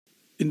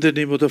In the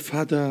name of the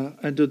Father,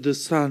 and of the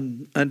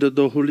Son, and of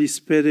the Holy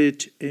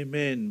Spirit.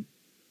 Amen.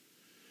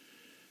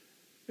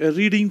 A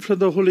reading from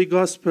the Holy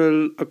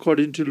Gospel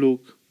according to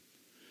Luke.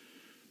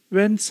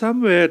 When some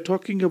were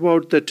talking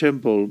about the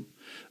temple,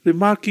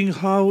 remarking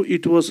how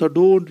it was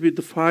adorned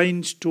with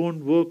fine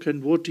stone work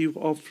and votive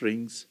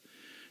offerings,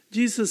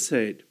 Jesus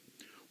said,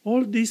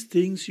 "All these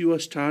things you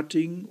are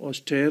starting or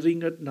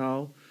staring at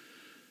now,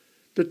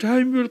 the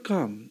time will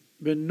come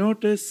when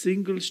not a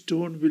single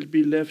stone will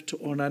be left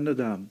on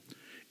another.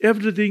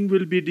 Everything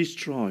will be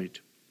destroyed."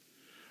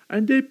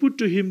 And they put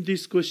to him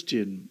this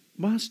question.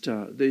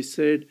 "Master," they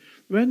said,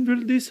 "when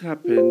will this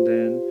happen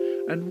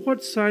then? And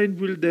what sign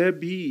will there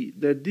be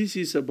that this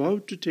is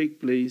about to take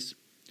place?"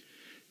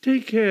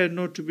 "Take care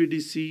not to be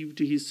deceived,"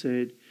 he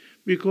said,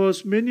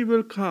 "because many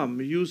will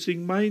come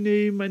using my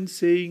name and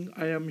saying,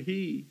 'I am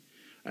he,'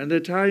 and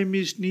the time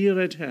is near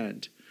at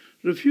hand.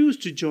 Refuse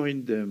to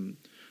join them.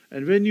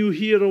 And when you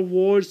hear of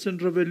wars and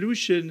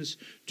revolutions,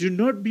 do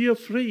not be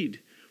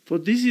afraid. For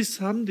this is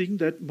something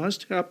that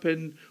must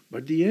happen,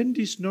 but the end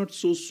is not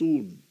so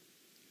soon."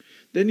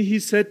 Then he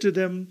said to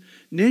them,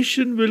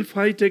 "Nation will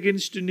fight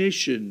against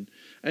nation,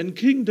 and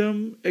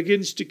kingdom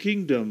against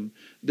kingdom.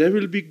 There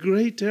will be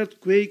great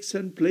earthquakes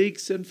and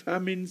plagues and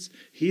famines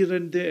here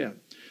and there.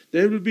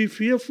 There will be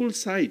fearful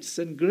sights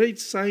and great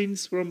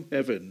signs from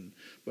heaven.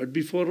 But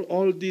before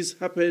all this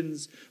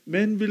happens,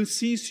 men will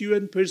seize you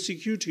and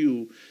persecute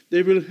you.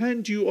 They will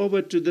hand you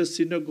over to the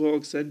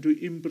synagogues and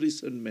to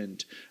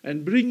imprisonment,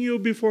 and bring you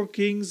before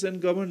kings and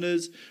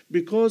governors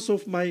because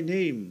of my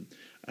name.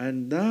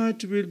 And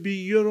that will be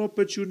your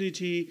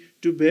opportunity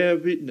to bear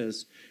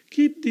witness.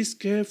 Keep this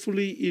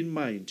carefully in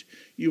mind.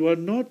 You are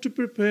not to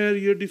prepare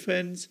your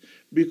defense,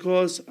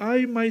 because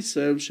I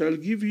myself shall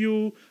give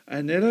you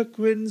an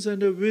eloquence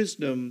and a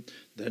wisdom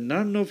that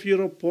none of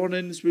your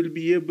opponents will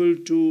be able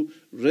to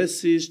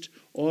resist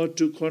or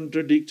to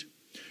contradict.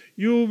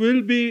 You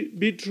will be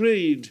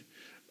betrayed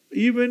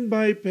even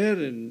by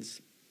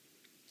parents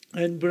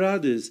and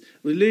brothers,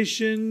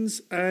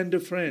 relations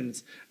and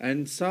friends,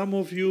 and some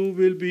of you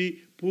will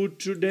be put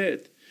to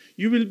death.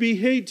 You will be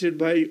hated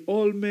by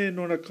all men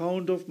on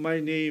account of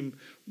my name,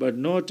 but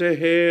not a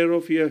hair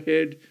of your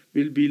head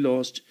will be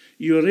lost.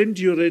 Your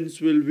endurance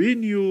will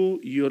win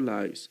you your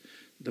lives."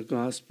 The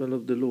Gospel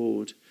of the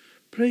Lord.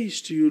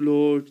 Praise to you,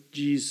 Lord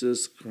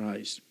Jesus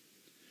Christ.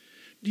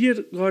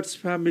 Dear God's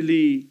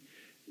family,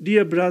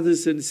 dear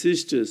brothers and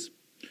sisters,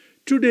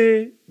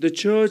 today the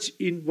Church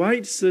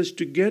invites us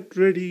to get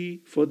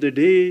ready for the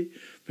day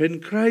when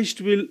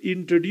Christ will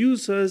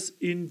introduce us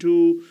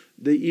into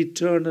the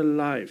eternal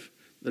life,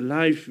 the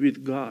life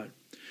with God.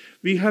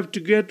 We have to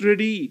get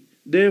ready,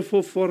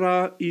 therefore, for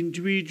our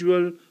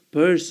individual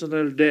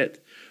personal death,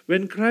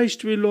 when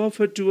Christ will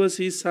offer to us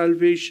his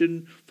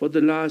salvation for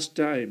the last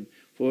time,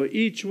 for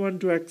each one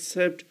to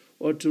accept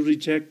or to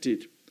reject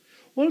it.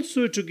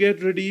 Also to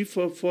get ready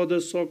for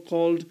the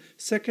so-called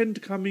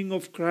second coming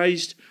of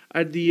Christ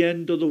at the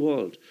end of the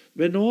world,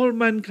 when all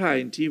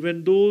mankind,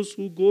 even those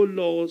who go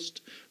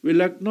lost,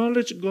 will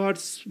acknowledge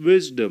God's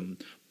wisdom,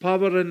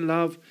 power and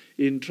love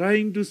in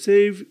trying to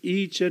save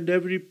each and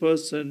every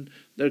person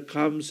that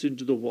comes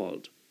into the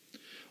world.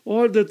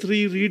 All the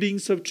three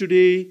readings of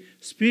today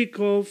speak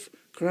of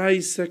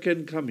Christ's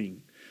second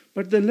coming,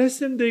 but the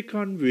lesson they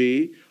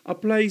convey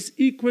applies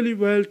equally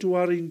well to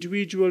our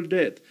individual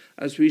death.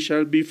 As we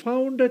shall be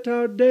found at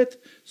our death,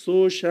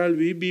 so shall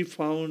we be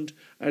found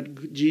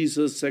at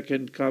Jesus'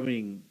 second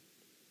coming.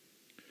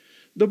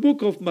 The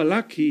book of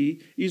Malachi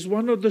is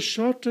one of the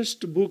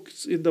shortest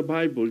books in the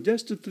Bible,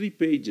 just 3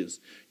 pages.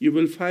 You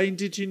will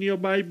find it in your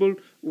Bible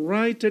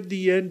right at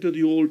the end of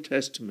the Old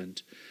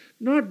Testament.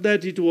 Not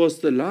that it was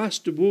the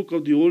last book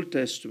of the Old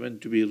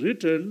Testament to be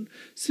written,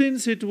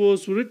 since it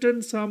was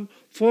written some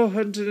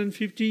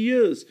 450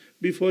 years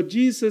before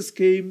Jesus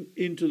came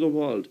into the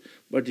world,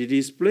 but it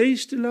is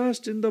placed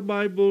last in the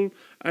Bible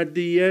at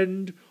the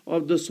end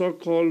of the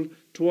so-called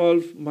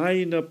 12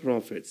 minor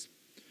prophets.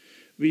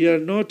 We are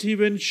not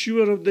even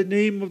sure of the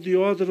name of the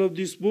author of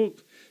this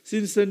book,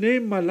 since the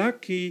name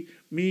Malachi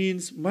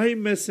means my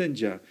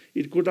messenger.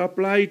 It could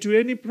apply to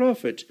any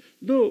prophet,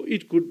 though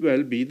it could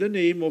well be the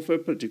name of a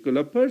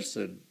particular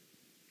person.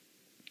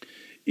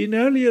 In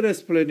earlier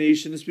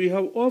explanations, we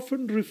have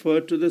often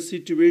referred to the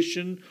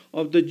situation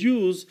of the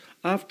Jews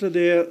after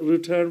their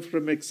return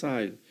from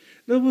exile.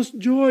 There was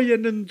joy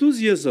and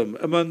enthusiasm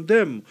among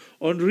them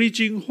on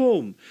reaching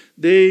home.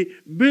 They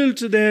built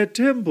their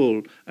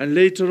temple and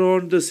later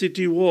on the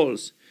city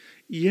walls.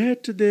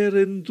 Yet their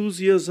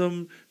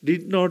enthusiasm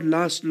did not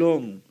last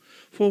long.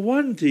 For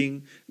one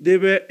thing, they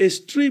were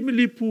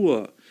extremely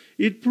poor.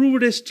 It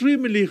proved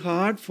extremely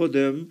hard for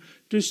them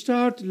to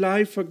start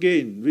life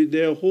again with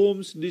their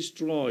homes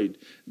destroyed,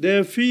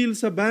 their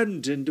fields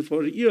abandoned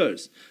for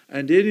years,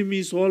 and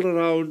enemies all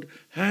around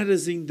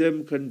harassing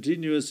them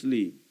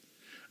continuously.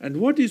 And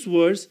what is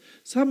worse,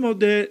 some of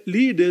their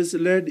leaders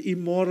led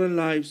immoral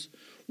lives.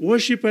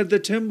 Worship at the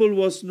temple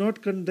was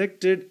not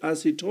conducted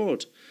as it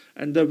ought,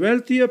 and the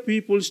wealthier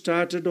people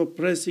started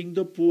oppressing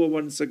the poor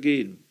once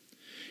again.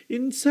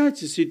 In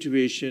such a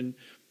situation,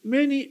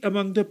 Many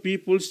among the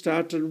people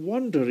started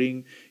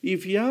wondering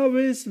if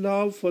Yahweh's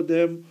love for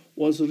them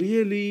was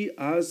really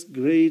as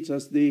great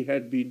as they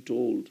had been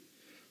told.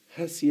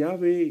 Has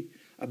Yahweh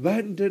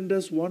abandoned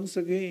us once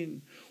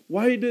again?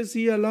 Why does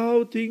he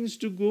allow things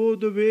to go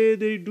the way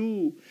they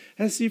do?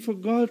 Has he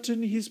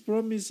forgotten his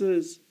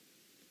promises?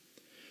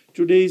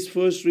 Today's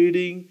first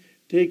reading,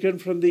 taken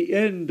from the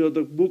end of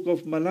the book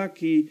of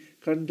Malachi,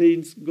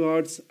 contains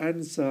God's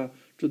answer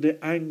to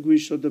the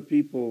anguish of the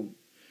people.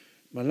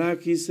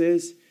 Malachi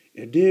says,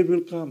 a day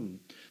will come,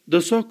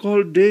 the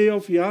so-called day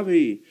of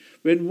Yahweh,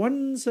 when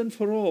once and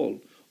for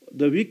all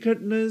the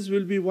wickedness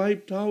will be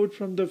wiped out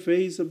from the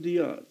face of the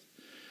earth.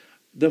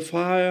 The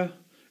fire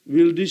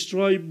will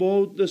destroy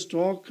both the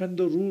stalk and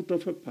the root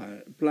of a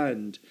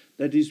plant.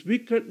 That is,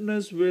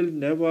 wickedness will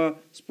never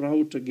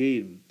sprout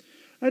again.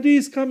 A day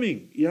is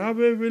coming.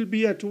 Yahweh will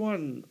be at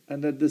one,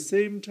 and at the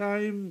same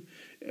time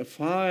a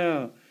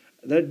fire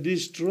that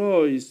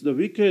destroys the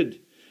wicked,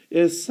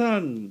 a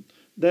sun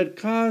that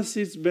casts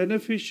its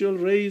beneficial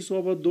rays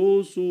over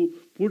those who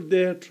put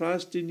their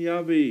trust in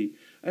Yahweh,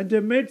 and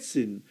a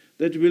medicine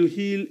that will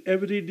heal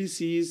every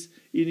disease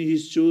in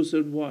his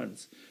chosen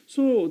ones.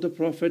 So the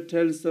prophet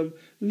tells them,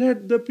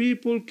 let the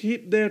people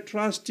keep their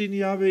trust in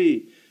Yahweh.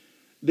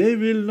 They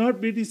will not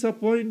be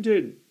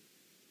disappointed.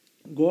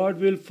 God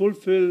will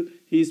fulfill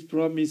his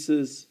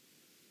promises.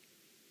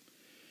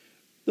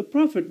 The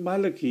prophet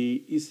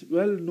Malachi is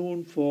well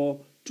known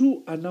for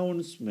two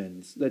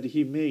announcements that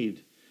he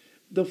made.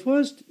 The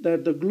first,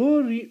 that the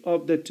glory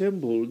of the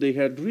temple they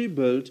had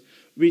rebuilt,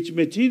 which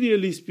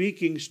materially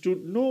speaking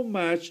stood no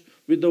match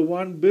with the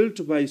one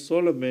built by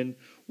Solomon,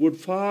 would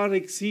far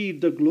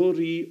exceed the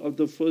glory of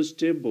the first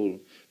temple.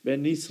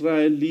 When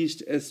Israel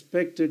least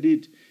expected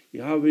it,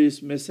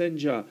 Yahweh's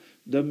messenger,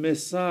 the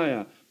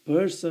Messiah,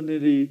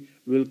 personally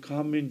will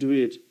come into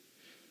it.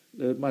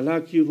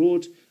 Malachi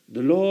wrote,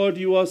 the Lord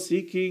you are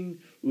seeking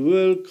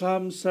will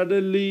come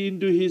suddenly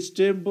into his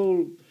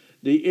temple.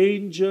 The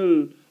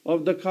angel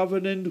of the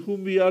covenant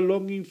whom we are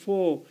longing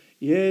for,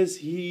 yes,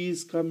 he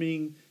is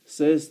coming,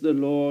 says the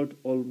Lord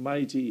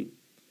Almighty.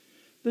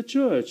 The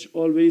church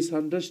always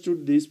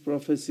understood this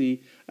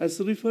prophecy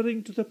as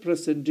referring to the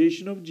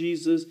presentation of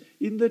Jesus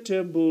in the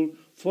temple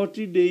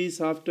 40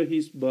 days after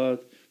his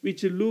birth,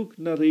 which Luke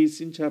narrates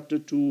in chapter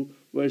 2,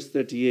 verse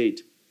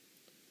 38.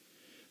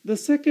 The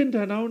second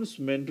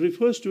announcement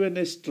refers to an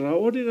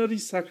extraordinary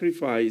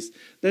sacrifice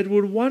that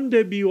would one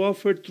day be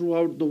offered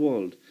throughout the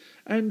world,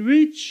 and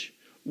which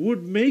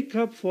would make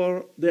up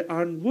for the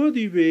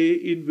unworthy way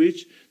in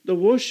which the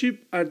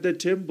worship at the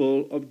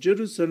temple of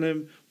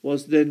Jerusalem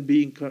was then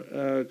being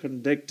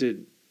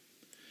conducted.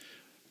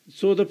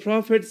 So the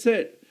prophet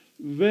said,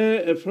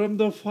 from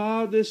the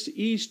farthest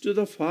east to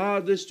the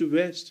farthest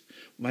west,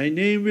 my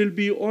name will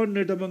be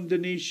honored among the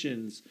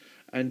nations,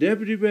 and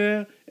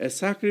everywhere a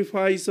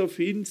sacrifice of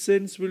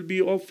incense will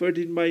be offered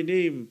in my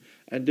name,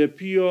 and a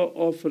pure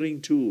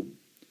offering too.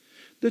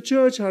 The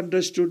church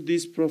understood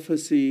this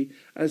prophecy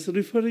as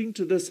referring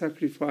to the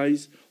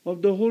sacrifice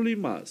of the Holy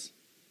Mass.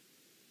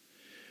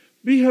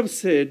 We have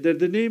said that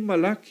the name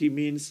Malachi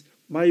means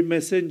my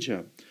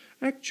messenger.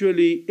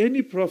 Actually,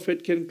 any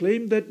prophet can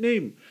claim that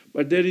name,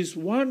 but there is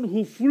one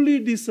who fully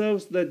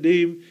deserves that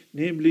name,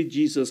 namely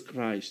Jesus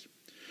Christ.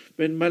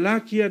 When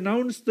Malachi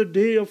announced the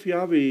day of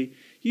Yahweh,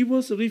 he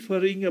was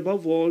referring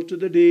above all to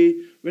the day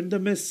when the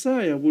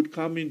Messiah would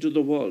come into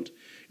the world.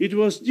 It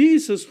was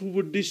Jesus who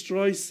would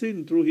destroy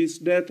sin through his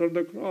death on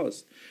the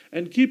cross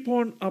and keep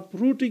on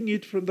uprooting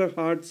it from the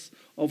hearts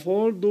of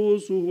all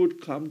those who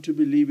would come to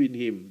believe in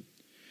him.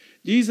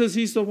 Jesus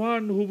is the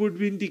one who would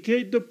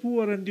vindicate the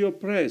poor and the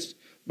oppressed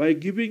by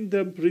giving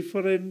them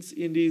preference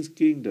in his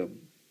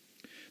kingdom.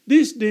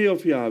 This day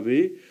of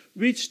Yahweh,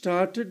 which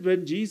started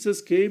when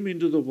Jesus came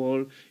into the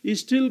world,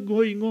 is still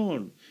going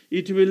on.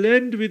 It will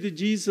end with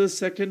Jesus'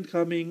 second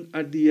coming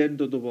at the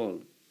end of the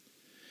world.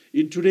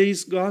 In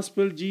today's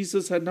gospel,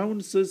 Jesus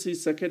announces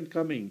his second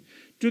coming,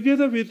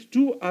 together with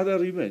two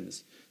other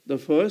events. The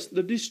first,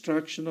 the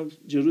destruction of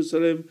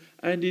Jerusalem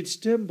and its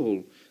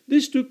temple.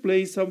 This took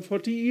place some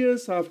 40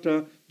 years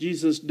after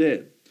Jesus'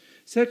 death.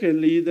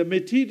 Secondly, the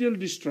material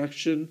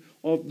destruction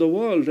of the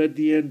world at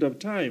the end of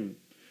time,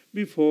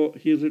 before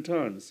he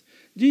returns.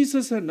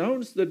 Jesus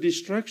announced the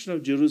destruction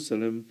of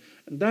Jerusalem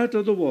and that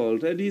of the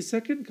world and his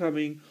second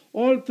coming,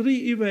 all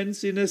three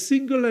events in a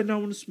single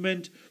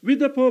announcement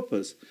with a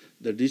purpose.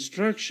 The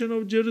destruction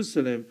of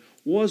Jerusalem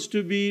was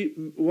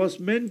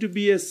meant to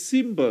be a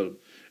symbol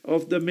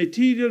of the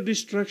material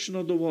destruction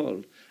of the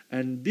world,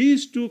 and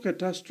these two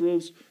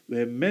catastrophes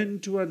were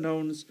meant to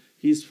announce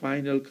his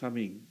final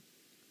coming.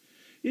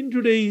 In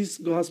today's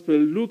gospel,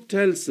 Luke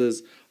tells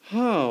us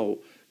how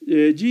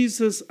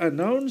Jesus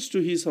announced to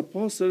his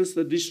apostles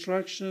the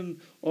destruction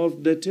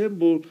of the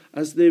temple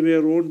as they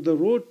were on the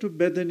road to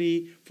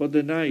Bethany for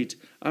the night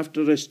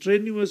after a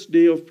strenuous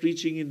day of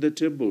preaching in the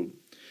temple.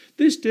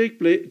 This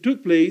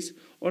took place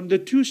on the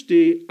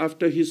Tuesday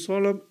after his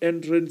solemn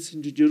entrance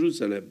into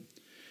Jerusalem.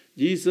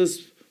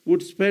 Jesus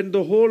would spend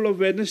the whole of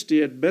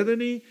Wednesday at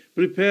Bethany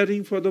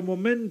preparing for the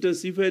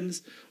momentous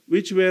events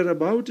which were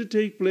about to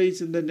take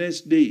place in the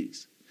next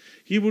days.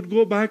 He would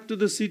go back to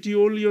the city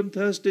only on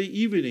Thursday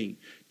evening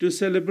to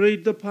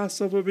celebrate the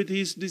Passover with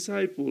his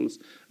disciples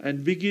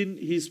and begin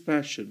his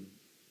passion.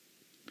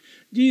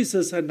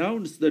 Jesus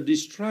announced the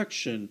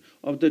destruction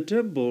of the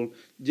temple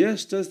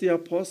just as the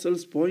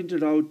apostles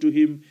pointed out to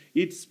him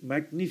its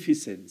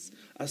magnificence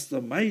as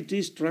the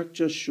mighty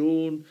structure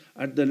shone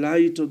at the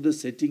light of the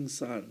setting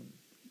sun.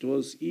 It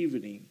was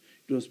evening.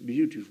 It was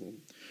beautiful.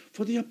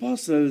 For the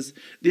apostles,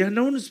 the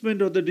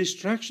announcement of the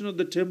destruction of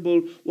the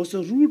temple was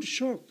a rude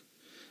shock.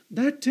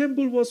 That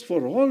temple was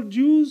for all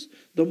Jews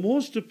the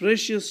most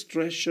precious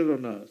treasure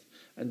on earth,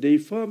 and they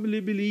firmly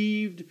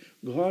believed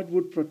God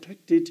would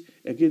protect it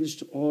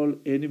against all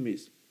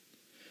enemies.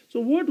 So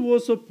what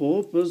was the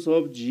purpose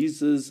of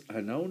Jesus'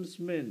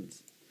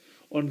 announcements?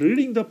 On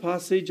reading the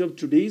passage of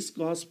today's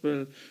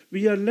Gospel,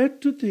 we are led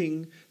to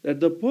think that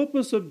the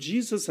purpose of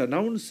Jesus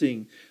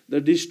announcing the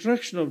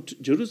destruction of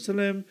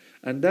Jerusalem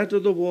and that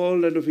of the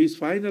world and of his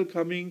final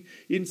coming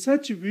in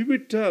such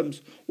vivid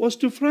terms was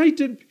to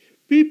frighten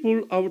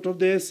people out of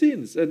their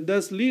sins and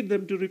thus lead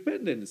them to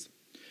repentance.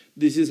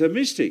 This is a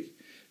mistake.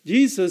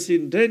 Jesus'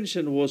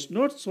 intention was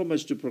not so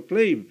much to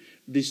proclaim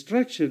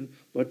destruction,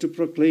 but to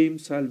proclaim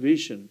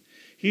salvation.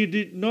 He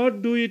did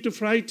not do it to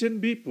frighten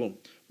people,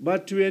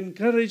 but to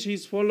encourage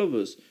his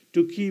followers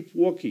to keep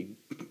walking.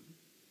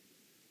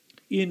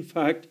 In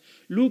fact,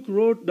 Luke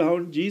wrote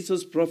down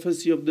Jesus'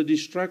 prophecy of the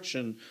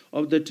destruction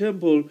of the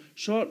temple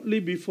shortly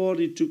before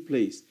it took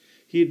place.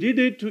 He did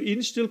it to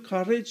instill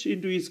courage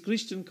into his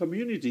Christian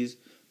communities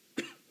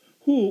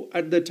who,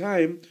 at the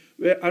time,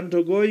 were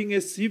undergoing a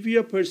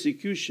severe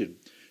persecution.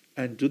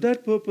 And to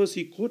that purpose,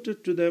 he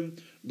quoted to them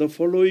the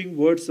following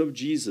words of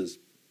Jesus.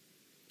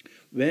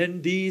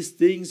 When these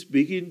things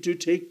begin to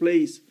take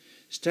place,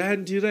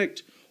 stand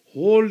erect,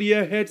 hold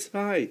your heads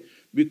high,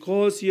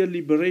 because your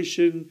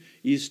liberation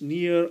is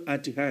near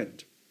at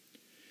hand.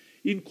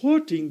 In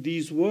quoting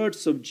these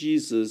words of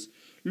Jesus,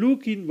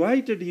 Luke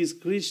invited his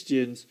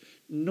Christians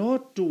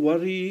not to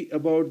worry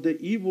about the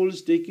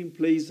evils taking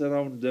place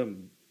around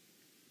them,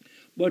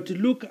 but to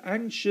look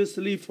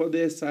anxiously for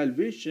their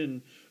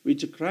salvation,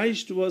 which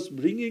Christ was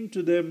bringing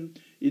to them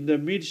in the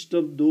midst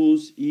of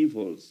those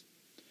evils.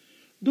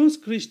 Those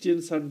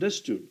Christians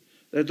understood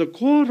that the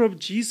core of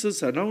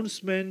Jesus'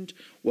 announcement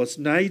was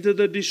neither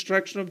the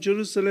destruction of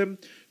Jerusalem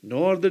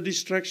nor the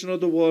destruction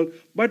of the world,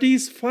 but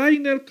his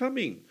final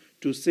coming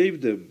to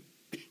save them.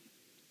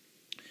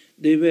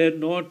 They were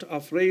not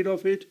afraid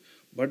of it,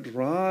 but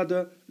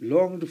rather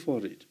longed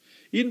for it.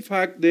 In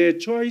fact, their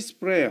choice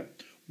prayer,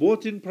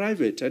 both in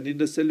private and in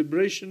the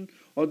celebration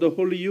of the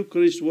Holy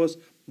Eucharist, was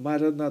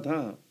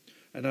Maranatha,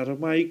 an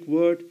Aramaic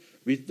word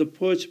which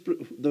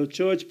the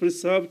church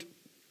preserved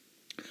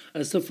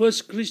as the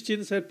first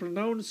Christians had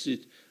pronounced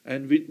it,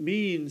 and which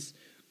means,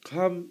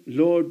 "Come,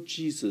 Lord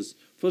Jesus."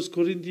 1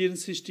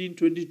 Corinthians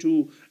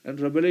 16:22 and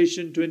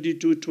Revelation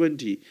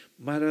 22:20.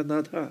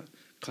 Maranatha,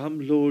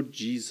 come, Lord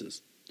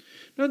Jesus.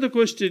 Now the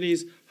question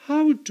is,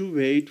 how to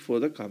wait for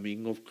the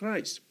coming of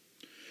Christ?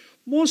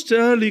 Most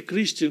early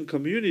Christian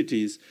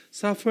communities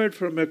suffered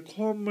from a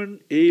common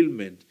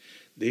ailment.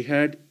 They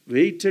had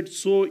waited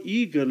so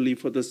eagerly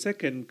for the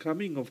second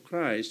coming of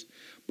Christ,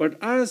 but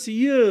as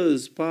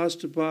years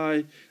passed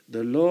by,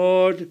 the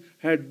Lord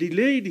had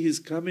delayed his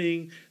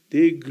coming.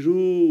 They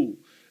grew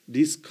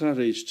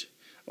discouraged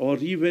or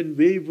even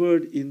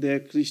wavered in their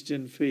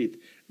Christian faith.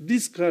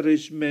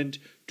 Discouragement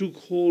took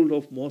hold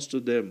of most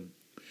of them.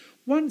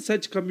 One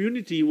such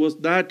community was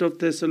that of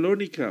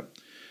Thessalonica.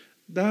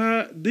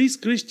 These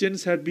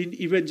Christians had been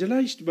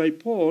evangelized by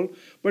Paul,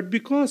 but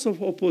because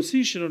of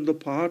opposition on the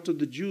part of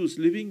the Jews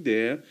living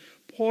there,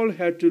 Paul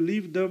had to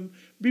leave them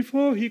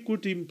before he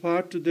could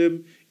impart to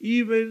them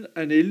even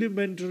an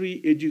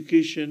elementary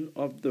education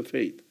of the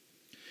faith.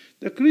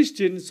 The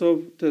Christians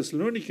of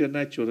Thessalonica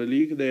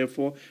naturally,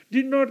 therefore,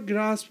 did not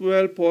grasp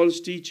well Paul's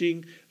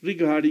teaching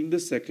regarding the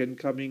second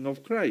coming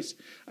of Christ.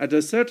 At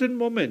a certain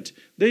moment,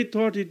 they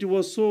thought it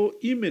was so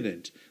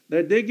imminent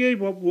that they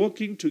gave up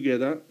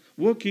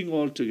working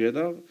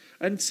altogether,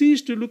 and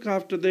ceased to look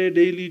after their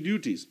daily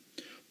duties.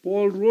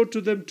 Paul wrote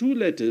to them 2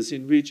 letters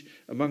in which,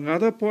 among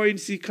other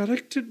points, he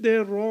corrected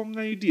their wrong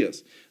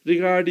ideas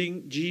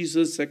regarding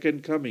Jesus'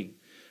 second coming.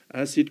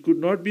 As it could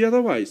not be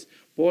otherwise,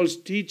 Paul's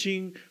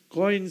teaching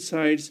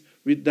coincides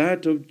with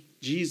that of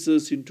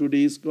Jesus in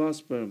today's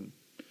gospel.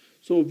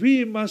 So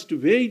we must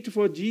wait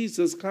for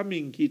Jesus'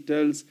 coming, he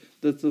tells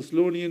the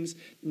Thessalonians,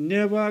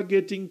 never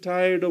getting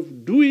tired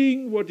of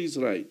doing what is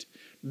right.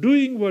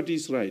 Doing what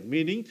is right,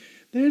 meaning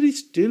there is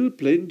still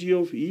plenty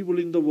of evil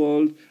in the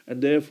world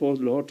and therefore a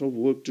lot of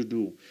work to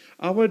do.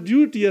 Our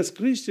duty as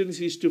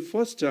Christians is to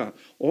foster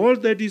all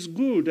that is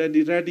good and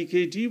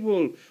eradicate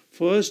evil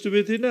first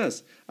within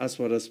us as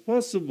far as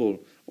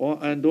possible,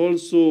 and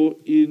also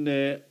in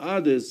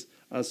others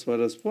as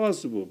far as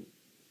possible.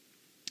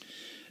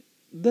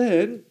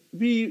 Then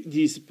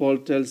Paul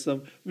tells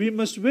them, we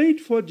must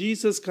wait for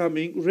Jesus'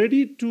 coming,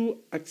 ready to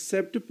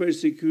accept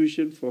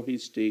persecution for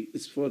his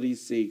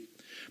sake.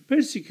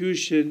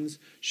 Persecutions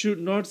should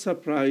not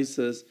surprise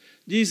us.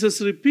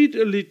 Jesus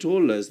repeatedly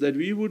told us that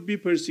we would be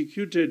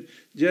persecuted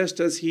just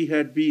as he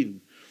had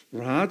been.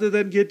 Rather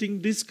than getting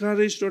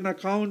discouraged on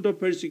account of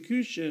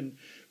persecution,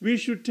 we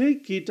should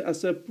take it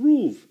as a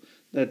proof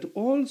that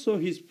also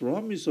his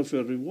promise of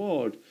a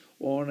reward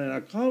on an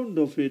account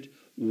of it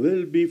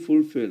will be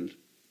fulfilled.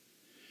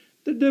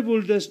 The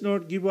devil does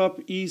not give up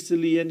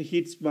easily and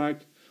hits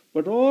back,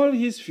 but all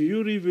his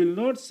fury will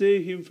not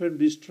save him from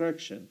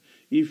destruction.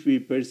 If we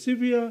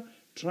persevere,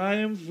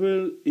 triumph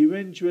will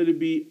eventually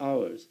be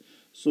ours.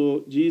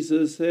 So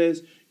Jesus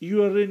says,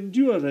 your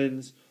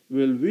endurance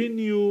will win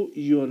you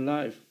your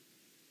life.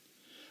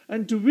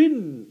 And to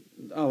win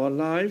our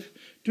life,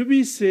 to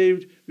be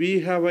saved, we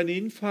have an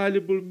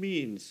infallible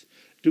means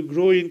to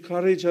grow in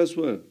courage as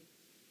well,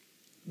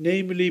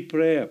 namely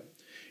prayer.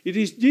 It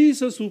is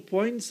Jesus who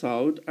points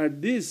out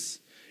at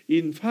this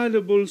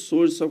infallible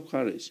source of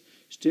courage.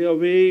 Stay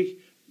awake,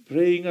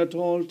 praying at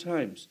all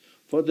times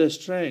for the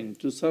strength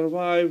to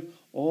survive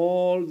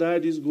all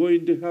that is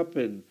going to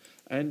happen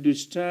and to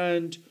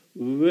stand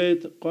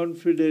with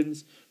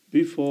confidence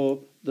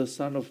before the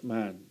Son of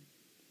Man.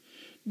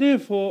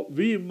 Therefore,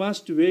 we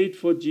must wait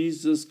for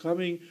Jesus'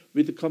 coming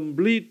with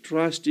complete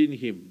trust in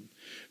him.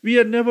 We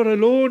are never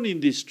alone in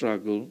this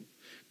struggle.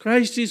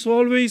 Christ is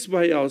always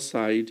by our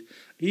side.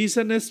 He is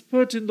an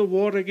expert in the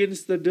war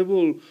against the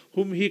devil,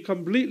 whom he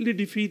completely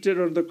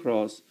defeated on the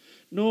cross.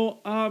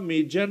 No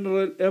army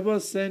general ever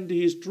sent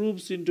his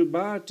troops into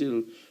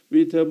battle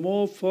with a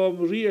more firm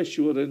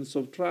reassurance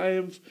of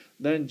triumph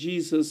than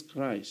Jesus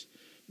Christ.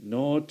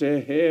 Not a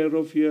hair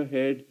of your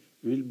head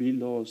will be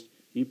lost,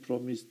 he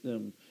promised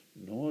them.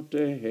 Not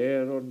a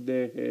hair on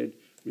their head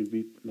will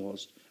be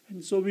lost.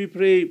 And so we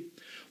pray,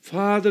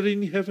 Father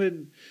in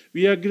heaven,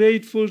 we are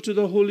grateful to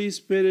the Holy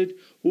Spirit,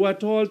 who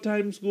at all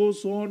times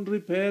goes on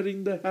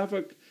repairing the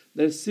havoc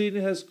that sin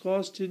has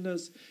caused in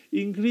us.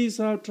 Increase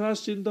our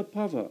trust in the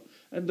power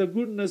and the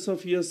goodness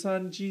of your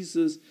Son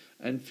Jesus,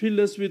 and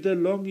fill us with a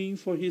longing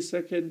for his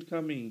second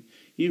coming.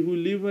 He who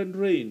live and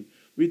reign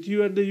with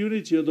you and the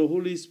unity of the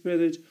Holy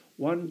Spirit,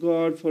 one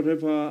God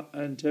forever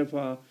and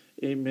ever.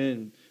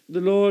 Amen.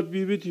 The Lord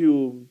be with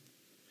you,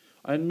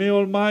 and may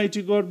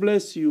Almighty God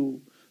bless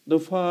you, the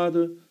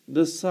Father,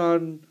 the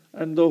Son,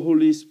 and the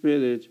Holy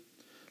Spirit.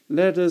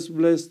 Let us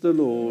bless the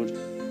Lord.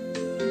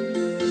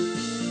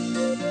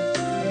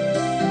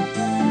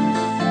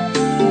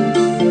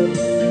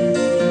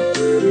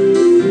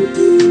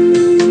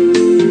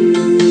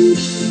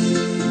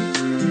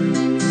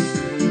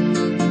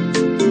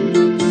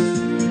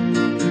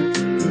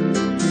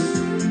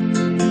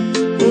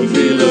 O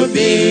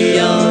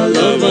Philothea,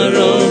 lover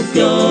of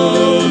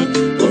God,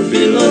 O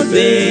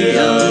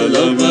Philothea,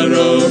 lover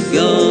of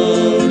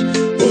God,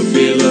 O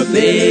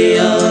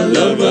Philothea,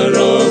 lover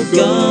of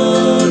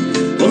God,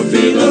 O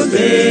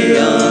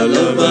Philothea,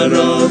 lover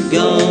of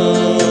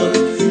God.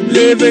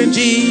 Live in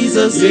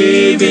Jesus,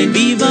 live in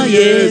Viva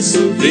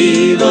Jesu,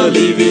 Viva,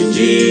 live in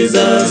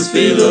Jesus,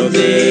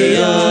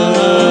 Philothea.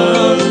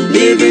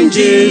 Live in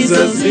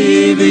Jesus,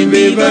 live in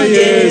Viva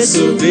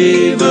Jesu,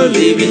 Viva,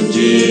 live in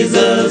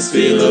Jesus,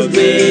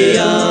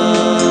 Philothea.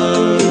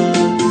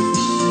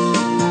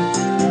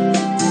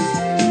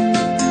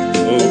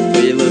 O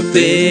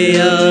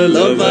Philothea,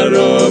 lover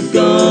of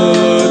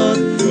God,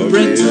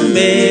 friend to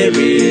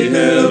Mary,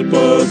 help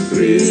of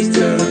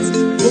Christians.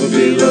 O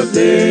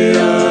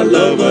Philothea,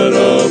 lover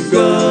of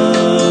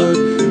God,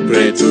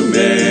 pray to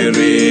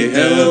Mary,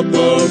 help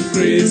of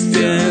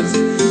Christians.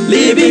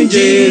 Live in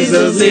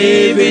Jesus,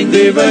 live in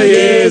Viva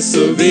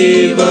Jesu,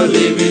 Viva,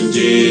 live in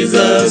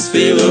Jesus,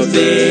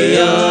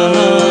 Philothea.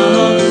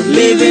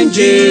 Live in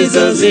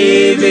Jesus,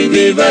 live in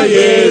Viva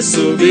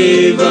Jesu,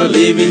 Viva,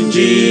 live in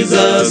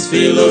Jesus,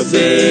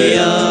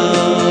 Philothea.